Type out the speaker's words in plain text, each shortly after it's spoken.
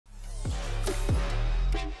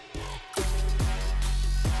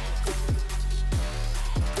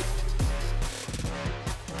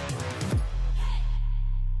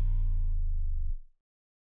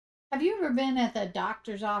Have you ever been at the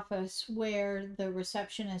doctor's office where the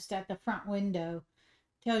receptionist at the front window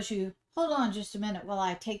tells you, hold on just a minute while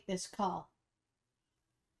I take this call?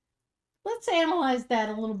 Let's analyze that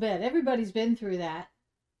a little bit. Everybody's been through that.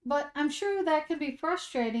 But I'm sure that can be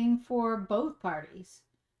frustrating for both parties.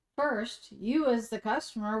 First, you as the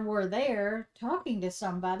customer were there talking to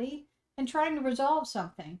somebody and trying to resolve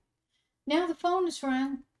something. Now the phone is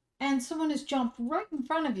rung and someone has jumped right in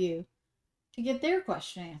front of you to get their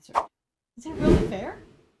question answered. Is that really fair?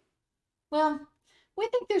 Well, we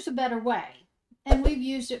think there's a better way, and we've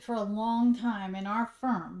used it for a long time in our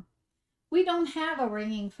firm. We don't have a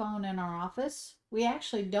ringing phone in our office. We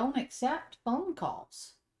actually don't accept phone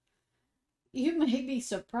calls. You may be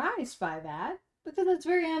surprised by that because it's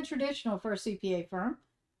very untraditional for a CPA firm.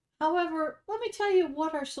 However, let me tell you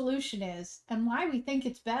what our solution is and why we think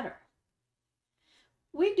it's better.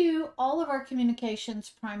 We do all of our communications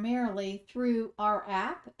primarily through our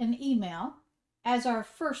app and email as our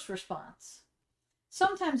first response.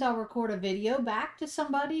 Sometimes I'll record a video back to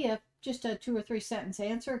somebody if just a 2 or 3 sentence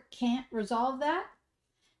answer can't resolve that,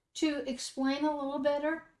 to explain a little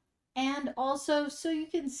better, and also so you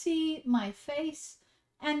can see my face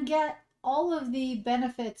and get all of the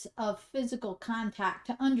benefits of physical contact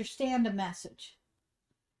to understand a message.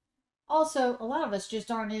 Also, a lot of us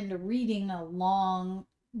just aren't into reading a long,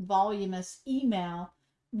 voluminous email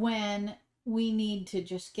when we need to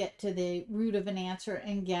just get to the root of an answer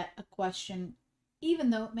and get a question, even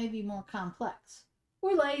though it may be more complex.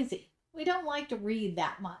 We're lazy. We don't like to read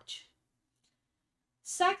that much.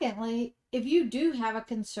 Secondly, if you do have a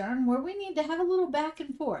concern where we need to have a little back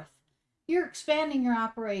and forth, you're expanding your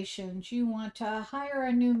operations, you want to hire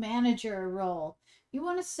a new manager role, you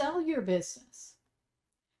want to sell your business,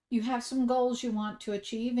 you have some goals you want to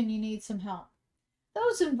achieve and you need some help.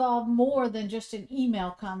 Those involve more than just an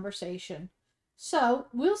email conversation. So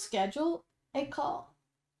we'll schedule a call.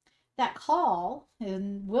 That call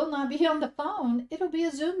will not be on the phone, it'll be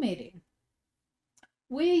a Zoom meeting.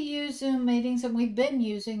 We use Zoom meetings and we've been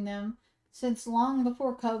using them since long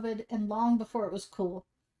before COVID and long before it was cool.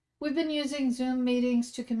 We've been using Zoom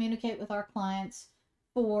meetings to communicate with our clients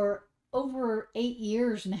for over 8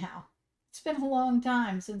 years now. It's been a long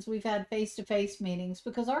time since we've had face-to-face meetings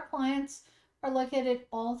because our clients are located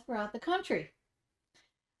all throughout the country.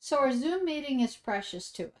 So our Zoom meeting is precious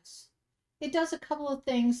to us. It does a couple of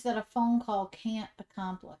things that a phone call can't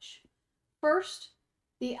accomplish. First,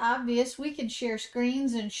 the obvious, we can share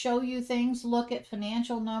screens and show you things, look at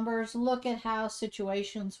financial numbers, look at how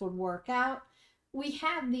situations would work out. We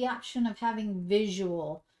have the option of having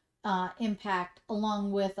visual impact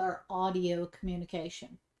along with our audio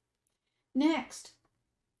communication. Next,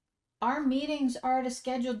 our meetings are at a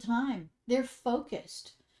scheduled time. They're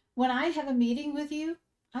focused. When I have a meeting with you,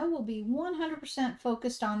 I will be 100%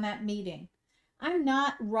 focused on that meeting. I'm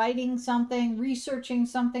not writing something, researching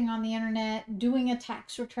something on the internet, doing a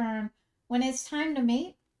tax return. When it's time to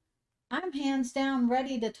meet, I'm hands down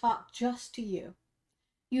ready to talk just to you.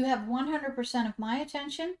 You have 100% of my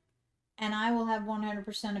attention, and I will have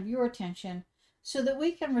 100% of your attention so that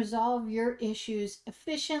we can resolve your issues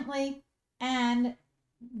efficiently and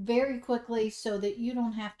very quickly so that you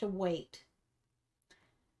don't have to wait.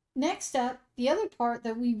 Next up, the other part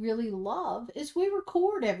that we really love is we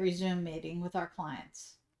record every Zoom meeting with our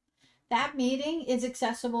clients. That meeting is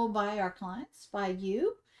accessible by our clients, by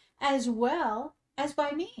you, as well as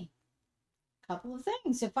by me. Couple of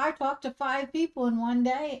things. If I talk to 5 people in one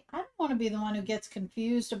day, I don't want to be the one who gets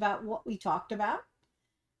confused about what we talked about.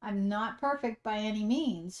 I'm not perfect by any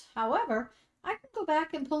means. However, I can go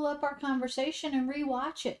back and pull up our conversation and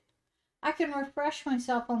rewatch it. I can refresh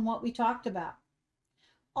myself on what we talked about.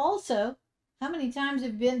 Also, how many times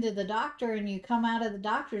have you been to the doctor and you come out of the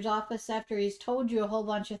doctor's office after he's told you a whole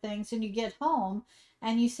bunch of things and you get home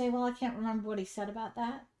and you say, well, I can't remember what he said about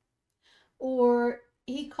that. Or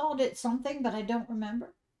he called it something, but I don't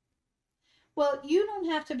remember. Well, you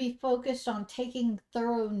don't have to be focused on taking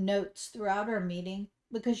thorough notes throughout our meeting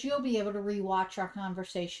because you'll be able to rewatch our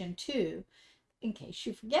conversation too, in case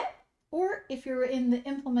you forget, or if you're in the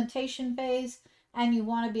implementation phase and you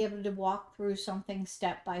want to be able to walk through something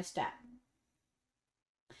step by step.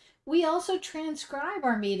 We also transcribe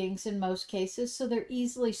our meetings in most cases so they're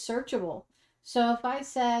easily searchable. So if I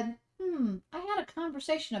said, I had a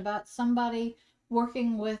conversation about somebody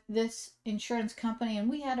working with this insurance company and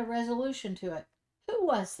we had a resolution to it. Who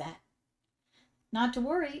was that? Not to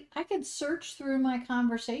worry, I could search through my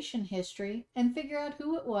conversation history and figure out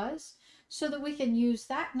who it was so that we can use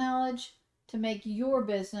that knowledge to make your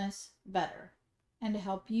business better and to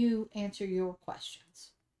help you answer your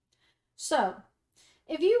questions. So,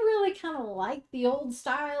 If you really kind of like the old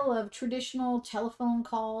style of traditional telephone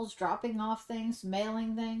calls, dropping off things,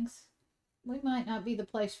 mailing things, we might not be the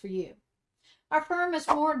place for you. Our firm is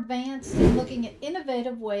more advanced in looking at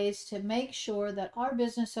innovative ways to make sure that our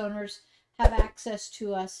business owners have access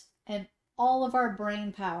to us and all of our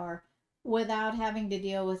brain power without having to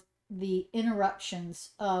deal with the interruptions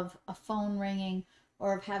of a phone ringing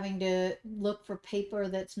or of having to look for paper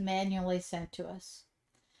that's manually sent to us.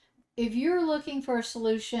 If you're looking for a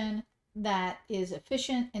solution that is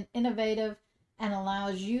efficient and innovative and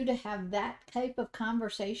allows you to have that type of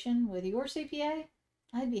conversation with your CPA,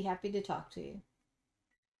 I'd be happy to talk to you.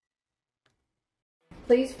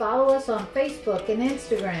 Please follow us on Facebook and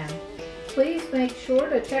Instagram. Please make sure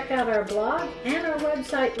to check out our blog and our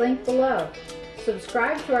website link below.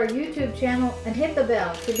 Subscribe to our YouTube channel and hit the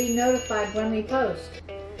bell to be notified when we post.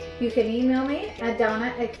 You can email me at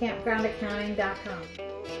donna@campgroundaccounting.com.